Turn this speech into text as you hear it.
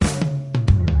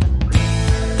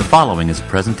following is a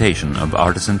presentation of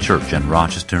Artisan Church in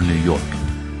Rochester, New York.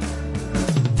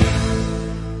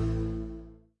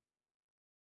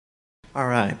 All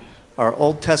right. Our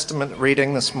Old Testament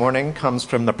reading this morning comes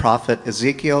from the prophet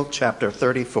Ezekiel chapter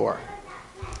 34.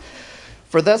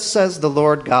 For thus says the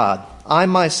Lord God, I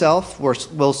myself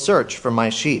will search for my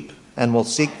sheep and will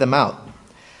seek them out.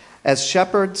 As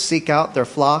shepherds seek out their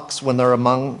flocks when they're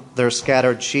among their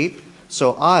scattered sheep,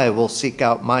 so I will seek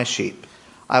out my sheep.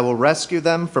 I will rescue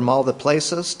them from all the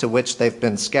places to which they've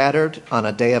been scattered on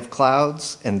a day of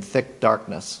clouds and thick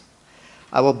darkness.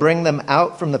 I will bring them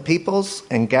out from the peoples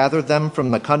and gather them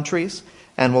from the countries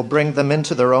and will bring them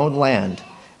into their own land.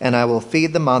 And I will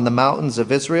feed them on the mountains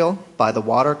of Israel, by the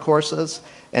watercourses,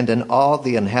 and in all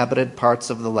the inhabited parts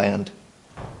of the land.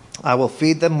 I will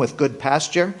feed them with good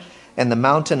pasture, and the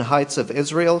mountain heights of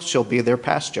Israel shall be their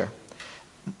pasture.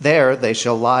 There they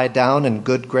shall lie down in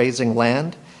good grazing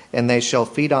land, and they shall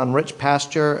feed on rich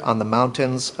pasture on the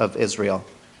mountains of Israel.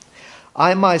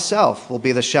 I myself will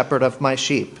be the shepherd of my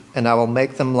sheep, and I will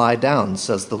make them lie down,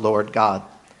 says the Lord God.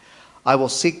 I will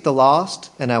seek the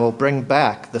lost, and I will bring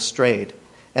back the strayed,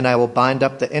 and I will bind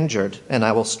up the injured, and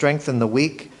I will strengthen the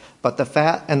weak, but the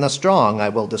fat and the strong I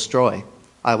will destroy.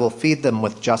 I will feed them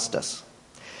with justice.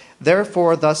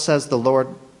 Therefore, thus says the Lord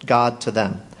God to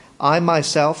them, I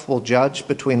myself will judge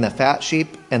between the fat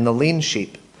sheep and the lean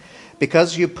sheep.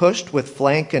 Because you pushed with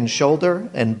flank and shoulder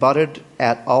and butted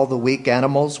at all the weak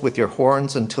animals with your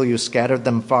horns until you scattered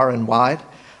them far and wide,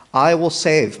 I will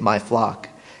save my flock,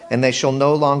 and they shall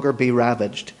no longer be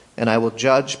ravaged, and I will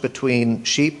judge between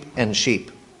sheep and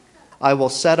sheep. I will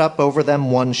set up over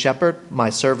them one shepherd, my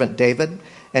servant David,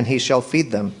 and he shall feed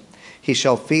them. He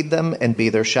shall feed them and be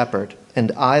their shepherd.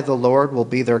 And I, the Lord, will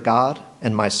be their God,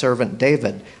 and my servant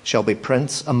David shall be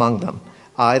prince among them.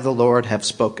 I, the Lord, have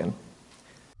spoken.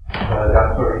 The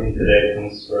gospel reading today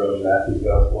comes from Matthew's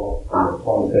Gospel, from the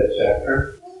 25th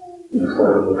chapter,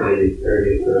 starting with the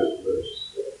 31st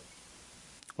verse.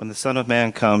 When the Son of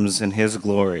Man comes in his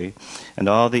glory, and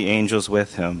all the angels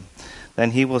with him,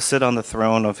 then he will sit on the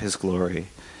throne of his glory.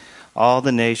 All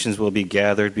the nations will be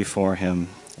gathered before him,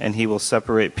 and he will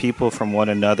separate people from one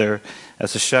another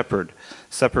as a shepherd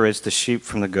separates the sheep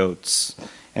from the goats.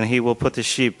 And he will put the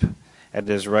sheep at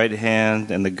his right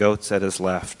hand and the goats at his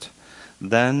left.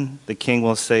 Then the king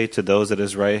will say to those at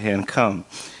his right hand, Come,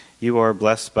 you are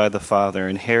blessed by the Father,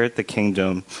 inherit the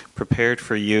kingdom prepared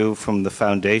for you from the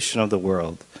foundation of the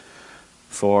world.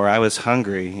 For I was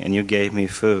hungry, and you gave me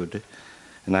food,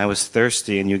 and I was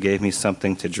thirsty, and you gave me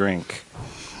something to drink.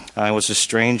 I was a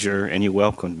stranger, and you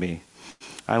welcomed me.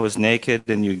 I was naked,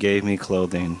 and you gave me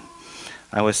clothing.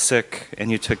 I was sick,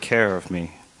 and you took care of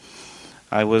me.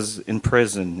 I was in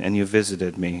prison, and you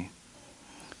visited me.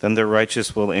 Then the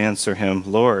righteous will answer him,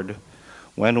 Lord,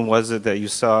 when was it that you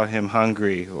saw him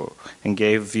hungry and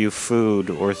gave you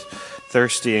food, or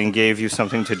thirsty and gave you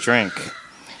something to drink?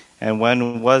 And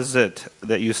when was it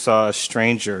that you saw a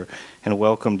stranger and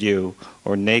welcomed you,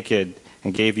 or naked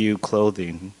and gave you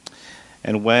clothing?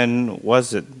 And when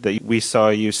was it that we saw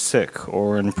you sick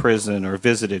or in prison or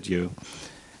visited you?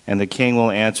 And the king will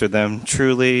answer them,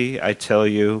 Truly, I tell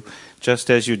you,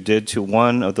 just as you did to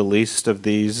one of the least of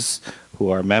these who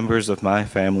are members of my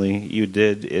family, you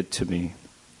did it to me.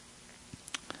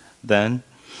 Then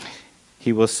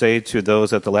he will say to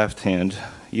those at the left hand,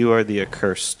 You are the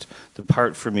accursed.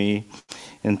 Depart from me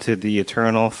into the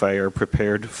eternal fire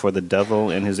prepared for the devil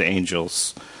and his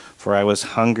angels. For I was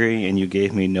hungry, and you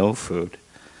gave me no food.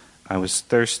 I was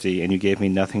thirsty, and you gave me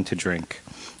nothing to drink.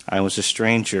 I was a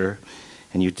stranger,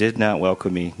 and you did not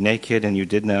welcome me. Naked, and you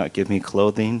did not give me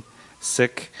clothing.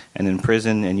 Sick and in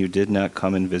prison, and you did not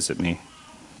come and visit me.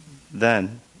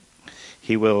 Then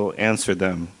he will answer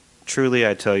them, Truly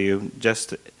I tell you,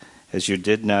 just as you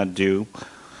did not do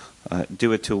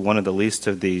it to one of the least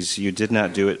of these, you did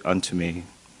not do it unto me.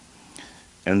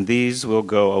 And these will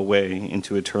go away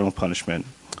into eternal punishment,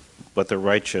 but the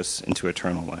righteous into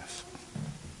eternal life.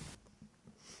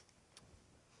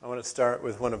 I want to start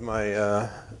with one of my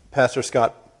Pastor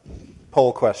Scott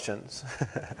poll questions.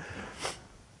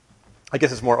 I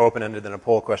guess it's more open-ended than a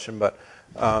poll question, but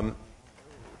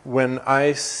when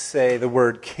I say the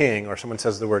word king, or someone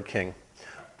says the word king,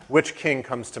 which king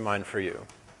comes to mind for you?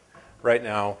 Right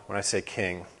now, when I say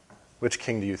king, which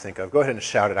king do you think of? Go ahead and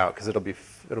shout it out, because it'll be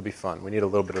fun. We need a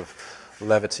little bit of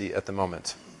levity at the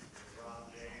moment.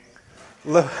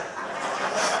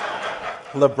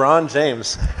 LeBron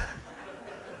James.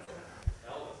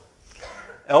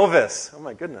 Elvis. Oh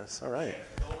my goodness. All right.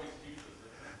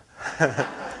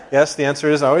 Yes, the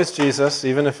answer is always Jesus,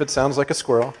 even if it sounds like a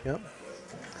squirrel. Yep.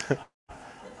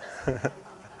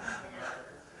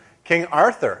 King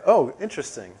Arthur. Oh,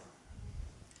 interesting.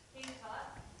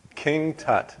 King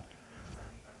Tut.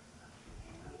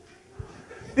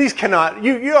 These cannot,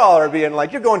 you all are being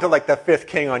like, you're going to like the fifth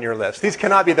king on your list. These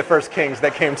cannot be the first kings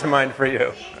that came to mind for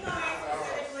you.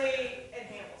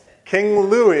 King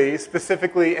Louis,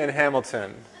 specifically in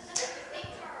Hamilton.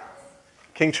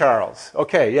 King Charles.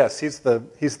 Okay, yes, he's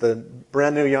the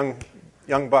brand new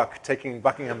young buck taking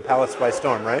Buckingham Palace by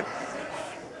storm, right?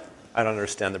 I don't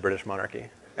understand the British monarchy.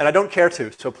 And I don't care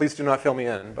to, so please do not fill me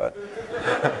in. But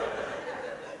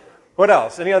what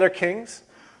else? Any other kings?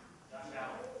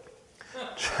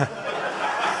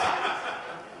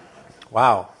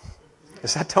 Wow.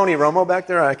 Is that Tony Romo back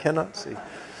there? I cannot see.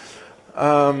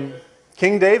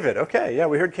 King David. Okay, yeah,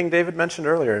 we heard King David mentioned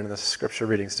earlier in the scripture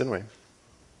readings, didn't we?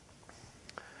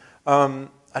 I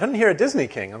didn't hear a Disney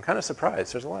king. I'm kind of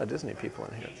surprised. There's a lot of Disney people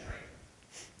in here.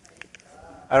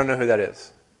 I don't know who that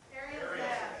is.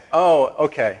 Oh,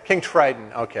 okay. King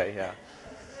Triton. Okay, yeah.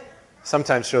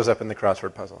 Sometimes shows up in the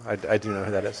crossword puzzle. I do know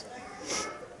who that is.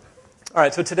 All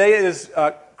right, so today is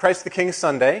Christ the King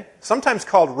Sunday, sometimes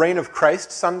called Reign of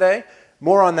Christ Sunday.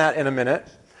 More on that in a minute.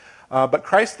 But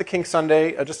Christ the King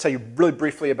Sunday, I'll just tell you really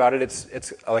briefly about it.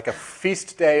 It's like a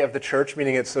feast day of the church,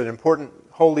 meaning it's an important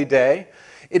holy day.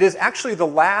 It is actually the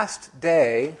last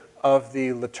day of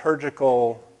the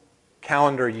liturgical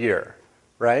calendar year,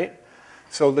 right?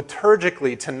 So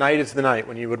liturgically, tonight is the night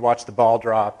when you would watch the ball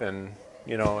drop and,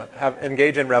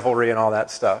 engage in revelry and all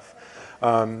that stuff.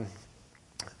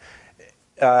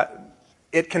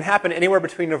 It can happen anywhere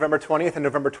between November 20th and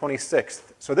November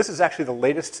 26th. So this is actually the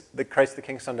latest that Christ the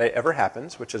King Sunday ever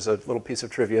happens, which is a little piece of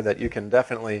trivia that you can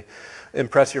definitely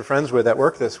impress your friends with at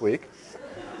work this week.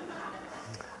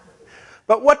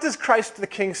 But what does Christ the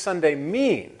King Sunday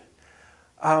mean?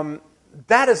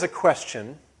 That is a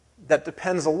question that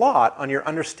depends a lot on your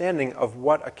understanding of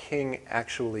what a king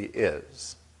actually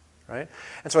is, right?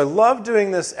 And so I love doing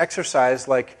this exercise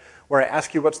where I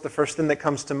ask you what's the first thing that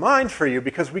comes to mind for you,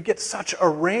 because we get such a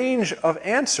range of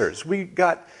answers. We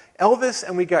got Elvis,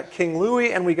 and we got King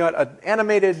Louis, and we got an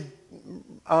animated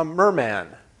merman.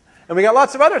 And we got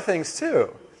lots of other things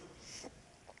too.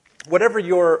 Whatever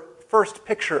your first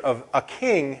picture of a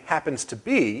king happens to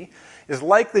be is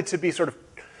likely to be sort of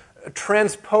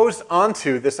transposed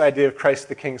onto this idea of Christ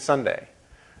the King Sunday,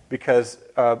 because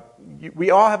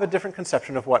we all have a different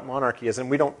conception of what monarchy is,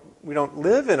 and we don't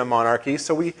live in a monarchy,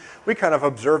 so we kind of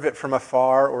observe it from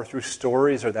afar or through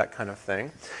stories or that kind of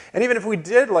thing. And even if we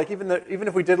did, even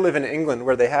if we did live in England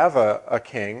where they have a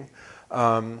king,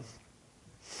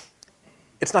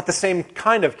 it's not the same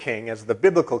kind of king as the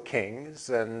biblical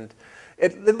kings, and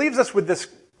it leaves us with this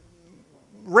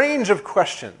range of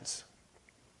questions,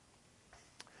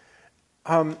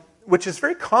 which is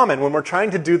very common when we're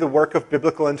trying to do the work of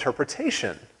biblical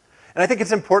interpretation. And I think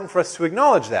it's important for us to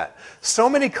acknowledge that. So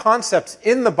many concepts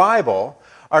in the Bible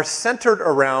are centered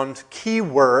around key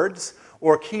words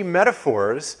or key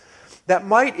metaphors that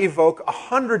might evoke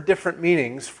 100 different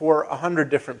meanings for 100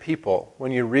 different people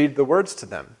when you read the words to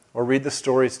them or read the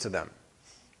stories to them.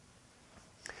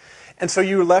 And so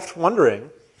you're left wondering,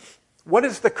 what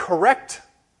is the correct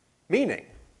meaning?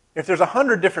 If there's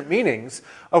 100 different meanings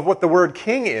of what the word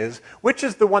king is, which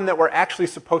is the one that we're actually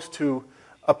supposed to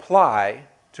apply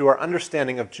to our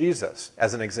understanding of Jesus,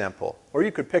 as an example? Or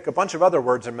you could pick a bunch of other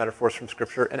words and metaphors from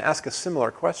Scripture and ask a similar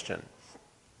question.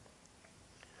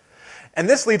 And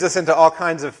this leads us into all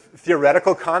kinds of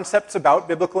theoretical concepts about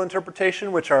biblical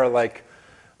interpretation, which are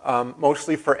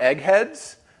mostly for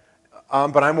eggheads.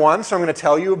 But I'm one, so I'm going to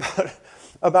tell you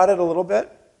about it a little bit.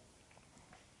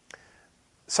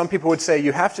 Some people would say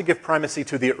you have to give primacy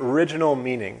to the original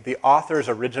meaning, the author's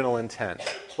original intent.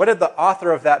 What did the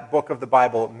author of that book of the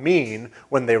Bible mean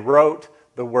when they wrote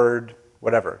the word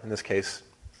whatever? In this case,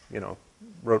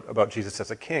 wrote about Jesus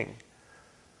as a king.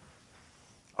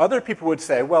 Other people would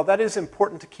say, well, that is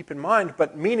important to keep in mind,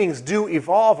 but meanings do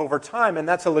evolve over time, and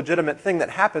that's a legitimate thing that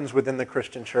happens within the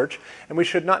Christian church, and we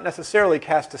should not necessarily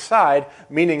cast aside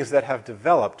meanings that have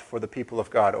developed for the people of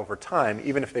God over time,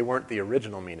 even if they weren't the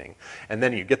original meaning. And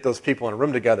then you get those people in a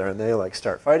room together, and they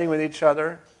start fighting with each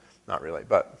other. Not really,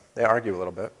 but they argue a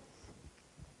little bit.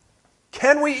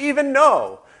 Can we even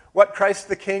know what Christ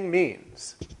the King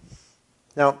means?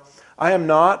 Now, I am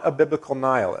not a biblical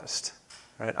nihilist.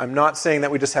 Right? I'm not saying that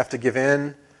we just have to give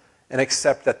in and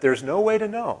accept that there's no way to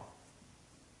know.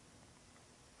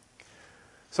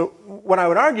 So what I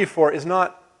would argue for is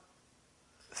not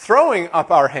throwing up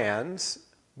our hands,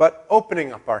 but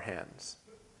opening up our hands.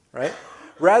 Right?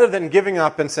 Rather than giving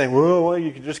up and saying, well,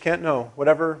 you just can't know.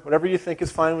 Whatever you think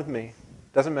is fine with me.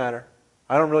 Doesn't matter.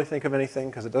 I don't really think of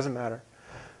anything because it doesn't matter.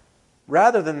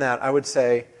 Rather than that, I would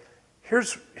say,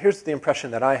 here's the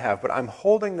impression that I have, but I'm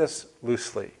holding this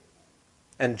loosely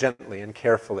and gently and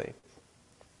carefully.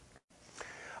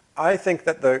 I think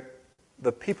that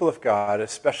the people of God,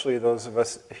 especially those of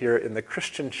us here in the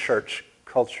Christian church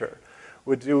culture,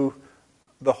 would do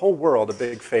the whole world a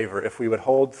big favor if we would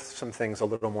hold some things a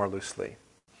little more loosely.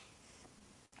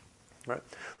 Right?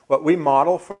 What we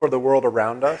model for the world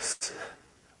around us,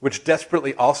 which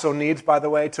desperately also needs, by the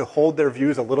way, to hold their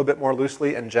views a little bit more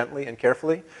loosely and gently and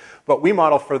carefully, what we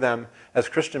model for them as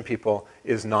Christian people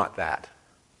is not that.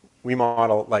 We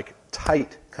model like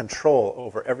tight control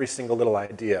over every single little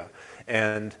idea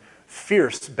and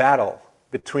fierce battle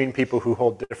between people who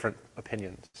hold different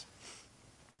opinions.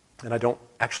 And I don't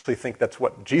actually think that's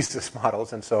what Jesus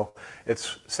models, and so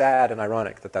it's sad and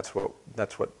ironic that that's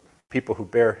what people who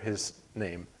bear his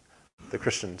name, the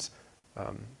Christians,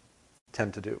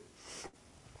 tend to do.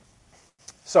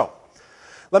 So,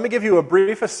 let me give you a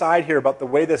brief aside here about the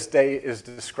way this day is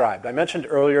described. I mentioned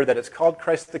earlier that it's called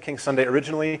Christ the King Sunday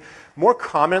originally. More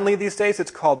commonly these days,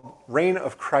 it's called Reign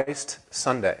of Christ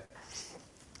Sunday.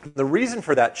 The reason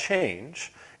for that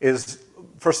change is,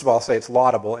 first of all, I'll say it's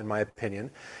laudable in my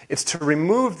opinion. It's to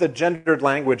remove the gendered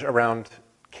language around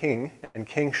king and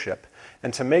kingship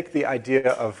and to make the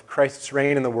idea of Christ's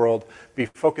reign in the world be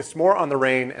focused more on the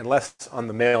reign and less on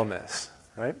the maleness,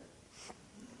 right?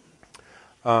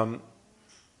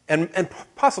 And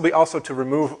possibly also to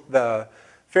remove the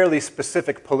fairly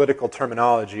specific political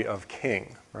terminology of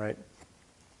king, right?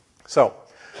 So,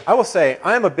 I will say,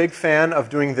 I am a big fan of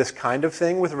doing this kind of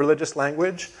thing with religious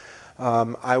language.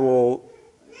 I will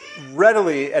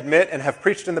readily admit and have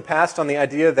preached in the past on the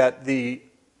idea that the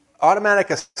automatic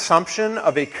assumption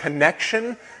of a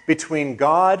connection between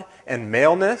God and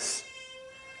maleness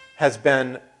has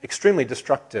been extremely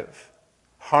destructive,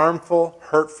 harmful,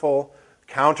 hurtful,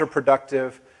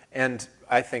 counterproductive, and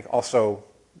I think also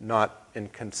not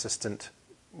inconsistent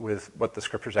with what the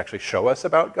scriptures actually show us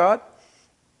about God.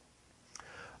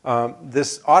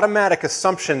 This automatic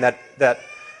assumption that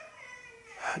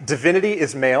divinity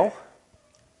is male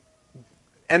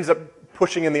ends up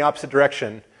pushing in the opposite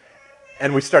direction,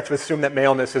 and we start to assume that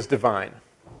maleness is divine.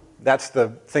 That's the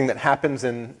thing that happens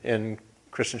in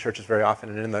Christian churches very often,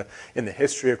 and in the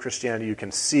history of Christianity, you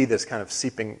can see this kind of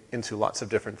seeping into lots of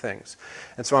different things.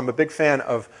 And so I'm a big fan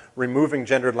of removing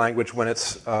gendered language when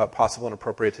it's possible and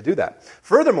appropriate to do that.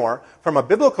 Furthermore, from a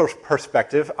biblical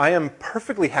perspective, I am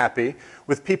perfectly happy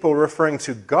with people referring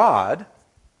to God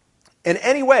in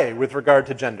any way with regard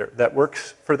to gender that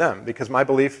works for them, because my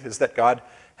belief is that God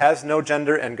has no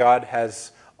gender and God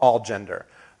has all gender.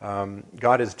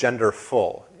 God is gender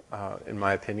full. In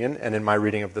my opinion, and in my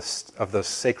reading of the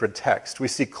sacred text. We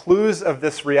see clues of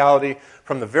this reality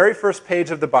from the very first page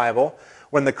of the Bible,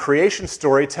 when the creation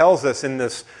story tells us in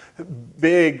this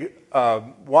big,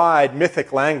 wide,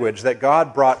 mythic language that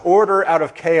God brought order out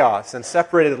of chaos and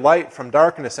separated light from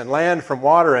darkness and land from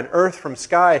water and earth from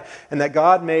sky, and that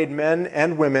God made men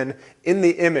and women in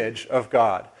the image of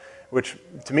God, which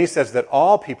to me says that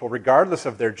all people, regardless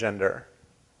of their gender,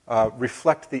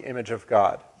 reflect the image of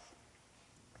God,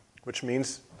 which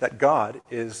means that God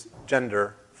is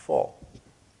gender full.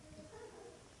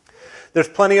 There's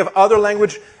plenty of other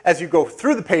language as you go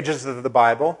through the pages of the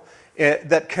Bible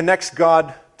that connects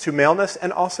God to maleness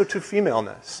and also to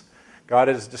femaleness. God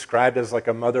is described as like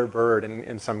a mother bird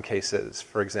in some cases,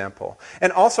 for example.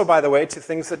 And also, by the way, to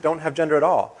things that don't have gender at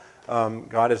all.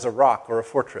 God is a rock or a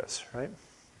fortress, right?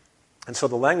 And so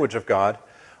the language of God,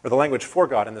 or the language for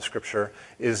God in the Scripture,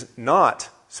 is not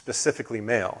specifically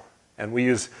male. And we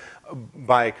use,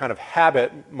 by kind of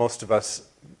habit, most of us,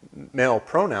 male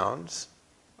pronouns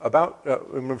about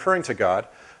referring to God.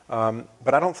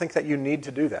 But I don't think that you need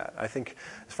to do that. I think,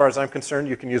 as far as I'm concerned,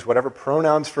 you can use whatever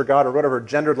pronouns for God or whatever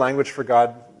gendered language for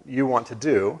God you want to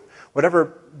do.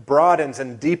 Whatever broadens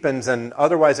and deepens and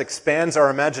otherwise expands our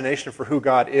imagination for who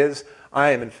God is, I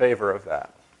am in favor of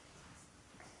that.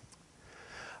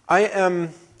 I am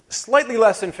slightly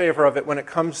less in favor of it when it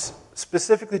comes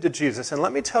specifically to Jesus, and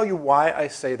let me tell you why I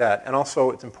say that, and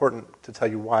also it's important to tell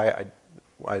you why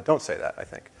I don't say that, I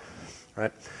think.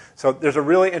 Right? So there's a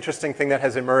really interesting thing that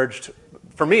has emerged.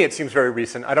 For me, it seems very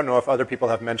recent. I don't know if other people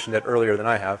have mentioned it earlier than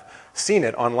I have, seen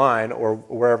it online or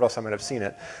wherever else I might have seen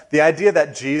it. The idea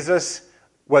that Jesus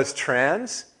was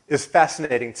trans is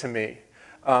fascinating to me,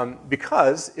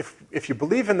 because if you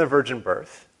believe in the virgin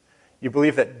birth, you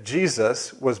believe that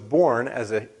Jesus was born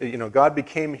as God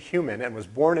became human and was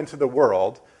born into the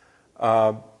world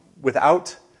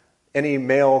without any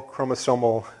male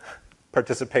chromosomal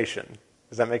participation.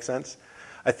 Does that make sense?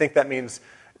 I think that means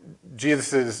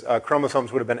Jesus'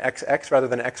 chromosomes would have been XX rather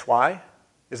than XY.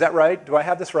 Is that right? Do I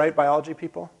have this right, biology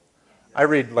people? I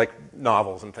read like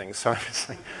novels and things, so I'm just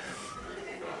like,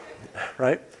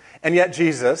 right? And yet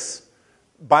Jesus,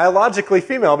 biologically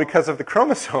female because of the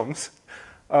chromosomes,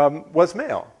 was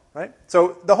male, right?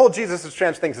 So the whole Jesus is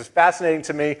trans thing is fascinating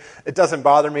to me. It doesn't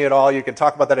bother me at all. You can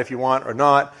talk about that if you want or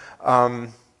not.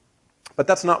 But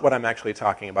that's not what I'm actually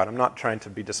talking about. I'm not trying to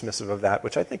be dismissive of that,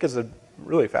 which I think is a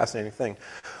really fascinating thing.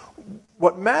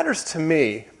 What matters to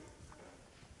me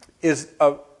is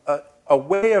a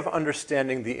way of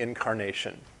understanding the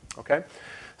incarnation, okay?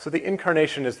 So the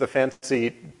incarnation is the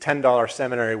fancy $10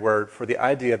 seminary word for the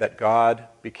idea that God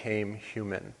became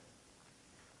human.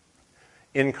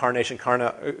 Incarnation,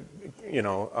 carnal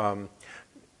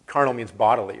means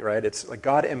bodily, right? It's like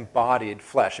God embodied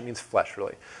flesh. It means flesh,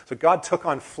 really. So God took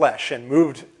on flesh and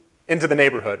moved into the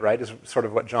neighborhood, right, is sort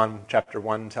of what John chapter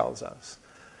 1 tells us.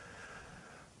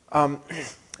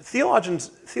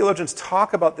 Theologians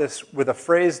talk about this with a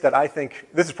phrase that I think,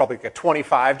 this is probably like a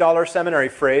 $25 seminary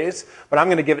phrase, but I'm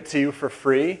going to give it to you for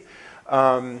free.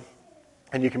 And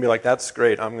you can be like, that's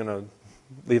great, I'm going to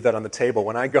leave that on the table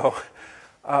when I go.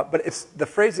 But the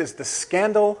phrase is the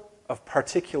scandal of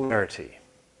particularity.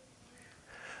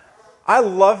 I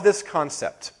love this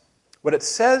concept. What it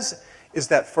says is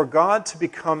that for God to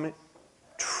become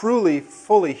truly,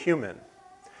 fully human,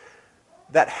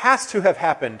 that has to have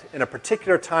happened in a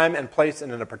particular time and place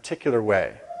and in a particular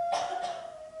way.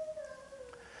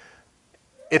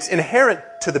 It's inherent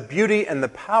to the beauty and the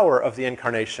power of the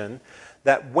incarnation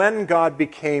that when God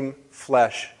became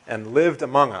flesh and lived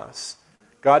among us,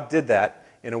 God did that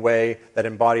in a way that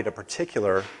embodied a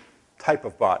particular type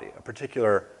of body, a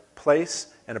particular place,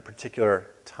 and a particular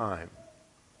time.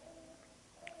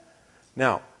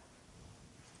 Now,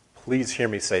 please hear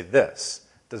me say this.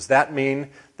 Does that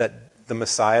mean that the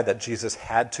Messiah, that Jesus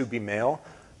had to be male?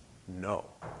 No.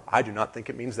 I do not think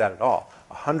it means that at all.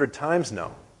 100 times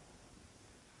no.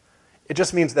 It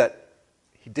just means that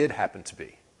he did happen to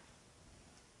be.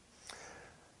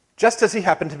 Just as he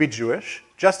happened to be Jewish,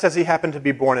 just as he happened to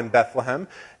be born in Bethlehem,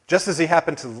 just as he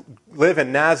happened to live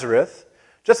in Nazareth,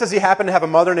 just as he happened to have a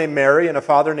mother named Mary and a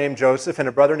father named Joseph and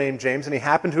a brother named James, and he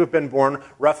happened to have been born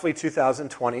roughly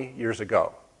 2020 years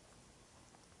ago.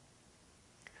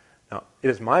 Now, it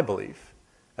is my belief,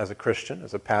 as a Christian,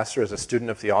 as a pastor, as a student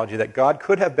of theology, that God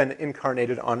could have been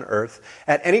incarnated on earth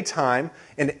at any time,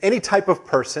 in any type of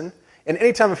person, in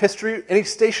any time of history, any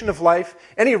station of life,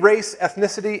 any race,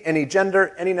 ethnicity, any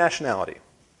gender, any nationality.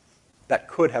 That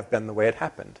could have been the way it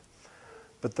happened.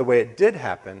 But the way it did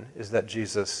happen is that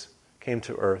Jesus came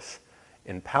to earth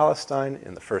in Palestine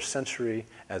in the first century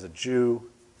as a Jew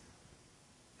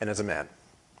and as a man.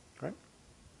 Right?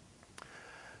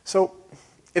 So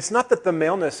it's not that the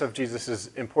maleness of Jesus is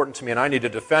important to me and I need to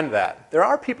defend that. There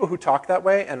are people who talk that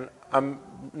way, and I'm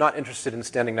not interested in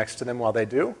standing next to them while they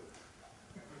do.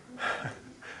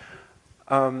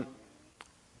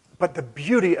 But the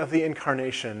beauty of the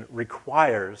incarnation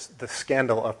requires the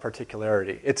scandal of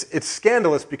particularity. It's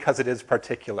scandalous because it is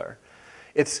particular.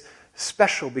 It's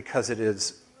special because it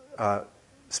is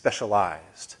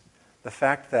specialized. The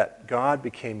fact that God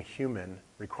became human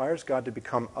requires God to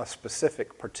become a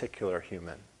specific, particular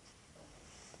human.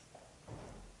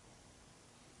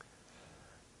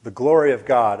 The glory of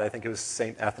God, I think it was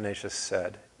St. Athanasius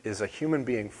said, is a human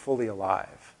being fully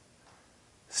alive,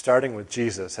 starting with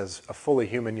Jesus as a fully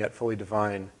human yet fully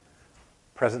divine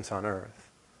presence on earth,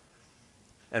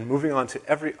 and moving on to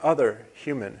every other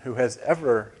human who has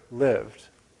ever lived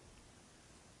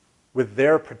with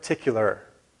their particular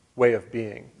way of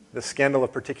being. The scandal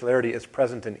of particularity is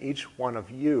present in each one of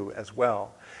you as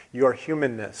well. Your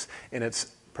humanness in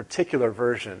its particular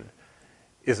version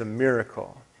is a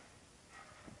miracle.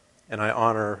 And I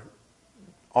honor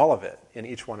all of it in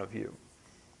each one of you.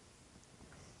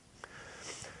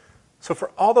 So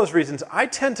for all those reasons, I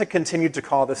tend to continue to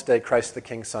call this day Christ the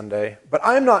King Sunday, but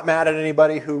I'm not mad at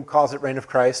anybody who calls it Reign of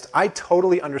Christ. I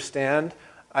totally understand.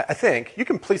 I think, you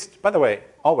can please, by the way,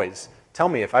 always tell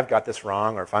me if I've got this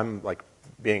wrong or if I'm like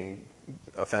being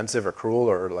offensive or cruel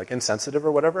or like insensitive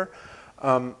or whatever.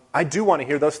 I do want to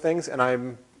hear those things, and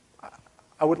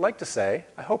I would like to say,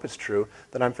 I hope it's true,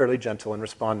 that I'm fairly gentle in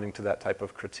responding to that type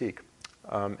of critique.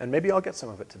 And maybe I'll get some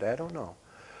of it today, I don't know.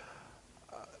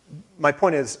 My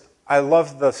point is, I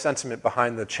love the sentiment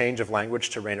behind the change of language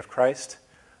to Reign of Christ.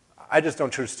 I just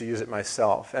don't choose to use it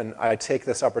myself, and I take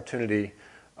this opportunity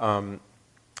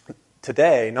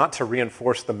today not to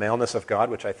reinforce the maleness of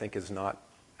God, which I think is not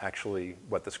actually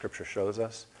what the Scripture shows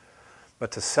us,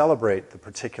 but to celebrate the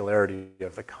particularity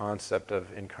of the concept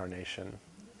of incarnation.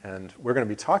 And we're going to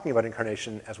be talking about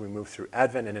incarnation as we move through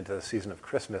Advent and into the season of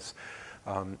Christmas,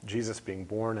 Jesus being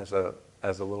born as a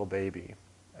little baby.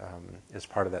 is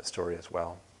part of that story as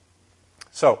well.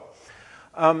 So,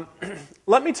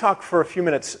 let me talk for a few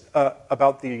minutes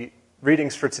about the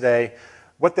readings for today,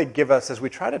 what they give us as we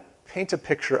try to paint a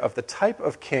picture of the type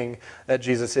of king that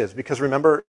Jesus is. Because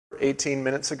remember 18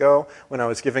 minutes ago when I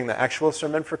was giving the actual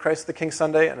sermon for Christ the King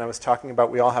Sunday, and I was talking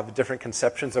about we all have different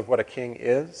conceptions of what a king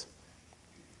is?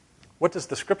 What does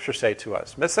the Scripture say to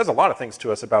us? It says a lot of things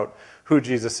to us about who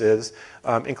Jesus is,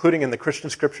 including in the Christian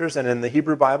Scriptures and in the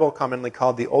Hebrew Bible, commonly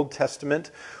called the Old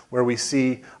Testament, where we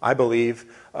see, I believe,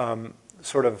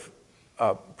 sort of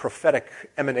prophetic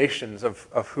emanations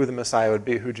of who the Messiah would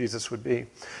be, who Jesus would be.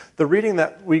 The reading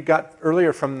that we got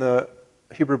earlier from the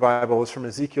Hebrew Bible was from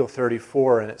Ezekiel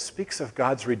 34, and it speaks of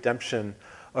God's redemption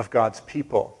of God's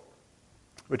people,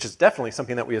 which is definitely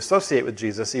something that we associate with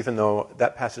Jesus, even though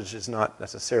that passage is not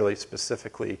necessarily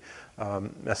specifically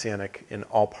messianic in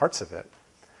all parts of it.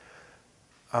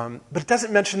 But it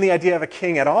doesn't mention the idea of a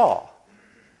king at all.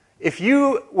 If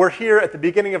you were here at the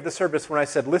beginning of the service when I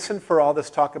said, listen for all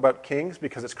this talk about kings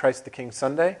because it's Christ the King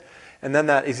Sunday, and then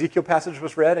that Ezekiel passage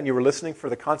was read and you were listening for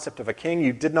the concept of a king,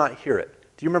 you did not hear it.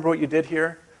 Do you remember what you did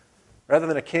hear? Rather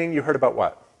than a king, you heard about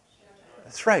what?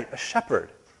 That's right, a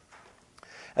shepherd.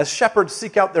 As shepherds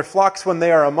seek out their flocks when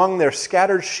they are among their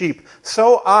scattered sheep,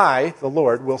 so I, the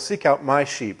Lord, will seek out my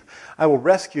sheep. I will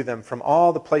rescue them from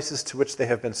all the places to which they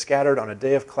have been scattered on a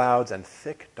day of clouds and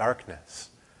thick darkness.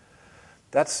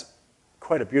 That's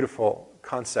quite a beautiful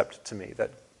concept to me,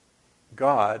 that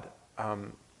God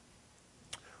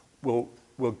will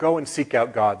go and seek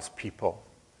out God's people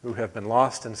who have been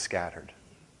lost and scattered.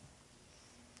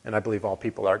 And I believe all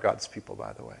people are God's people,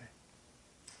 by the way.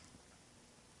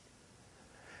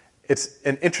 It's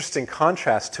an interesting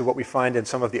contrast to what we find in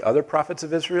some of the other prophets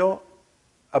of Israel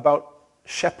about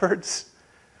shepherds.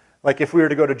 Like if we were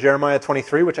to go to Jeremiah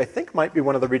 23, which I think might be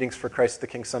one of the readings for Christ the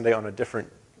King Sunday on a different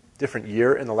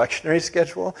year in the lectionary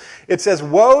schedule, it says,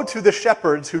 "Woe to the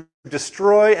shepherds who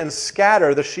destroy and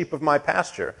scatter the sheep of my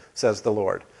pasture, says the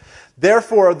Lord.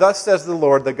 Therefore, thus says the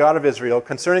Lord, the God of Israel,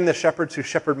 concerning the shepherds who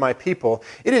shepherd my people,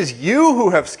 it is you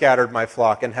who have scattered my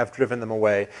flock and have driven them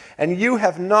away, and you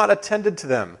have not attended to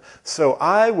them. So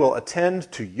I will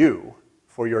attend to you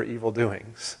for your evil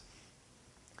doings."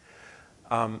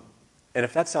 And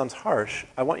if that sounds harsh,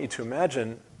 I want you to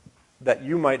imagine that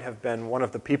you might have been one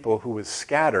of the people who was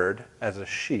scattered as a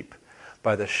sheep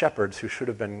by the shepherds who should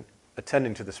have been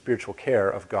attending to the spiritual care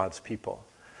of God's people.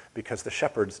 Because the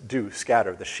shepherds do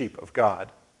scatter the sheep of God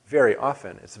very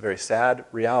often. It's a very sad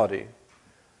reality.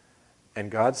 And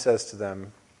God says to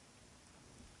them,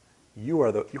 you are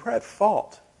at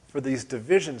fault for these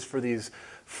divisions, for these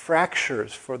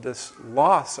fractures, for this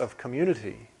loss of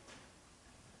community.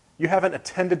 You haven't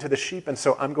attended to the sheep, and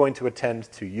so I'm going to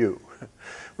attend to you.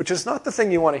 Which is not the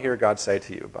thing you want to hear God say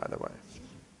to you, by the way.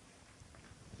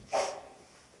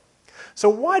 So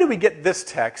why do we get this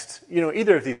text,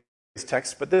 either of these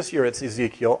texts, but this year it's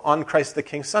Ezekiel, on Christ the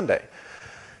King Sunday?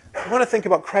 If we want to think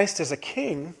about Christ as a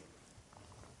king,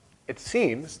 it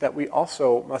seems that we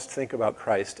also must think about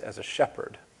Christ as a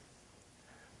shepherd.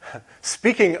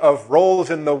 Speaking of roles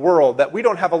in the world that we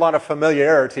don't have a lot of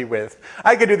familiarity with,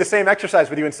 I could do the same exercise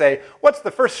with you and say, what's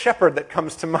the first shepherd that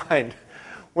comes to mind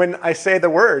when I say the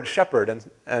word shepherd?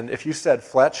 And if you said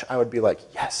Fletch, I would be like,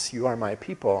 yes, you are my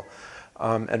people.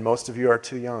 And most of you are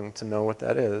too young to know what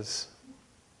that is.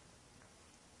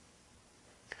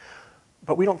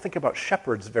 But we don't think about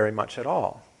shepherds very much at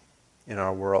all in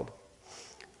our world.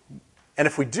 And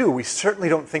if we do, we certainly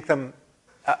don't think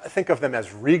of them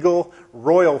as regal,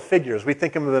 royal figures. We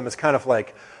think of them as kind of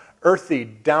like earthy,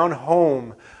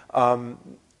 down-home,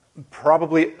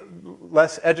 probably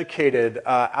less educated,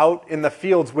 out in the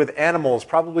fields with animals,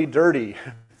 probably dirty.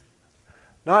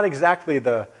 Not exactly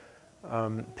the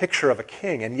picture of a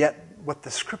king, and yet what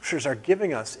the scriptures are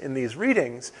giving us in these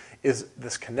readings is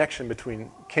this connection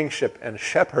between kingship and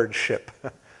shepherdship,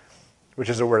 which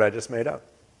is a word I just made up.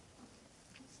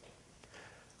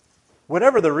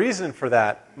 Whatever the reason for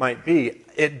that might be,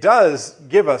 it does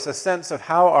give us a sense of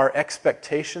how our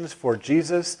expectations for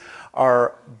Jesus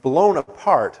are blown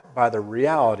apart by the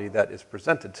reality that is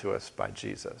presented to us by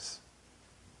Jesus.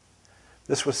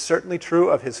 This was certainly true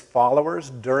of his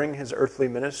followers during his earthly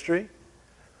ministry.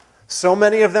 So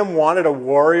many of them wanted a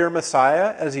warrior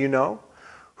Messiah, as you know,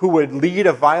 who would lead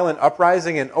a violent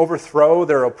uprising and overthrow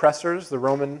their oppressors, the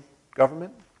Roman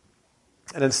government.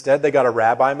 And instead they got a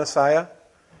rabbi Messiah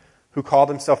who called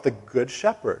himself the Good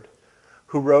Shepherd,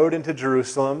 who rode into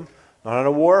Jerusalem, not on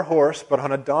a war horse, but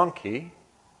on a donkey,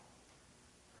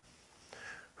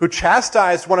 who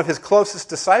chastised one of his closest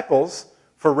disciples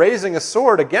for raising a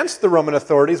sword against the Roman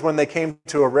authorities when they came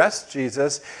to arrest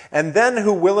Jesus, and then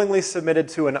who willingly submitted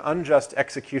to an unjust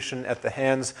execution at the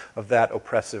hands of that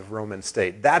oppressive Roman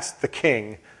state. That's the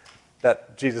king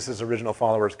that Jesus' original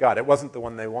followers got. It wasn't the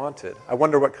one they wanted. I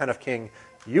wonder what kind of king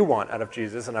you want out of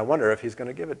Jesus, and I wonder if he's going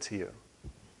to give it to you.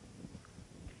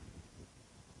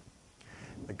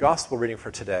 The gospel reading for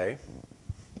today,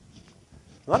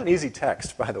 not an easy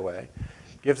text, by the way,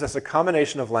 gives us a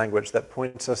combination of language that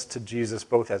points us to Jesus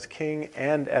both as king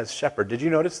and as shepherd. Did you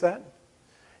notice that?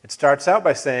 It starts out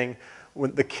by saying,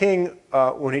 when the king,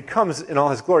 when he comes in all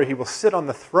his glory, he will sit on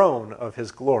the throne of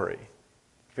his glory.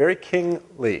 Very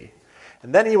kingly.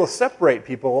 And then he will separate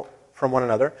people from one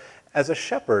another as a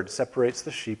shepherd separates the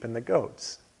sheep and the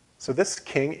goats. So this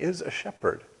king is a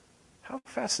shepherd. How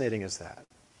fascinating is that?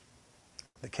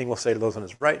 The king will say to those on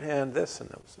his right hand this, and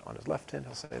those on his left hand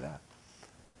he'll say that.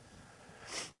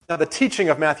 Now, the teaching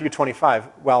of Matthew 25,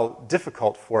 while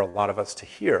difficult for a lot of us to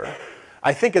hear,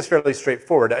 I think is fairly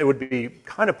straightforward. It would be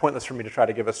kind of pointless for me to try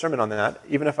to give a sermon on that,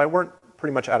 even if I weren't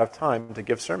pretty much out of time to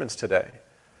give sermons today.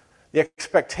 The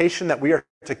expectation that we are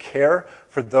to care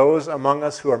for those among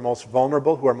us who are most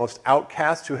vulnerable, who are most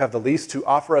outcast, who have the least to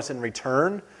offer us in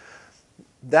return,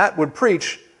 that would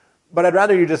preach, but I'd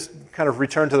rather you just kind of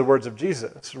return to the words of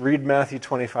Jesus. Read Matthew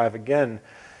 25 again.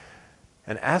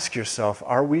 And ask yourself,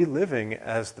 are we living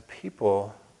as the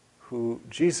people who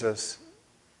Jesus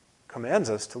commands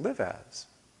us to live as?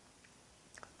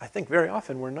 I think very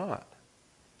often we're not.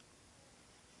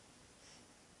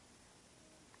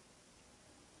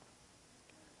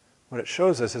 What it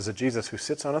shows us is a Jesus who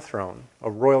sits on a throne, a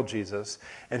royal Jesus,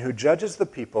 and who judges the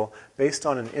people based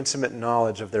on an intimate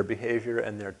knowledge of their behavior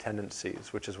and their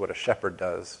tendencies, which is what a shepherd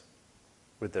does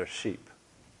with their sheep.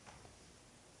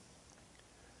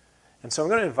 And so I'm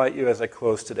going to invite you as I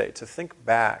close today to think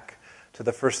back to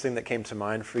the first thing that came to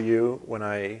mind for you when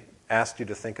I asked you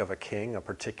to think of a king, a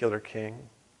particular king.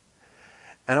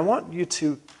 And I want you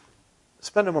to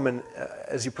spend a moment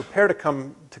as you prepare to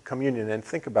come to communion and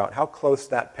think about how close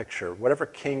that picture, whatever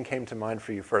king came to mind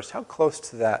for you first, how close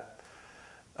to that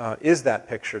is that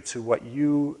picture to what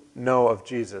you know of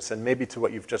Jesus and maybe to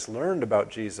what you've just learned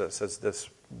about Jesus as this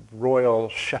royal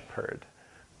shepherd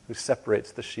who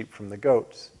separates the sheep from the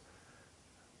goats.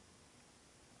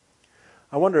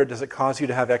 I wonder, does it cause you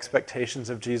to have expectations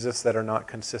of Jesus that are not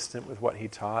consistent with what he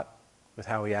taught, with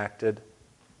how he acted,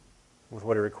 with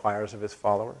what he requires of his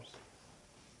followers?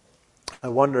 I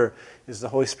wonder, is the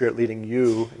Holy Spirit leading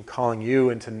you and calling you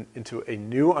into a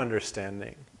new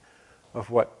understanding of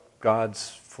what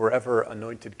God's forever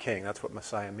anointed king, that's what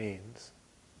Messiah means,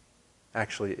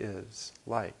 actually is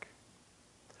like?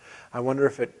 I wonder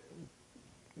if it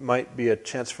might be a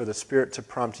chance for the Spirit to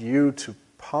prompt you to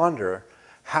ponder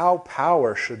how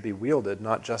power should be wielded,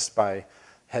 not just by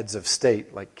heads of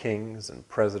state like kings and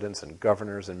presidents and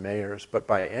governors and mayors, but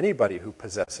by anybody who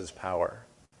possesses power.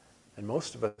 And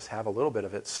most of us have a little bit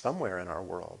of it somewhere in our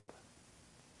world.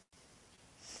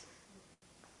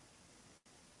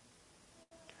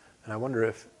 And I wonder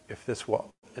if this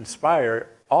will inspire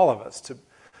all of us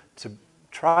to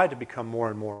try to become more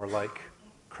and more like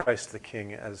Christ the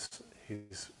King as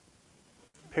he's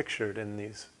pictured in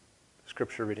these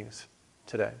scripture readings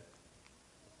today.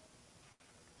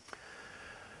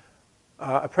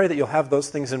 I pray that you'll have those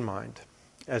things in mind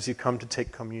as you come to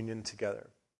take communion together.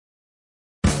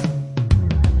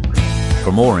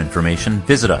 For more information,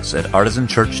 visit us at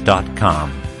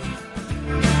artisanchurch.com.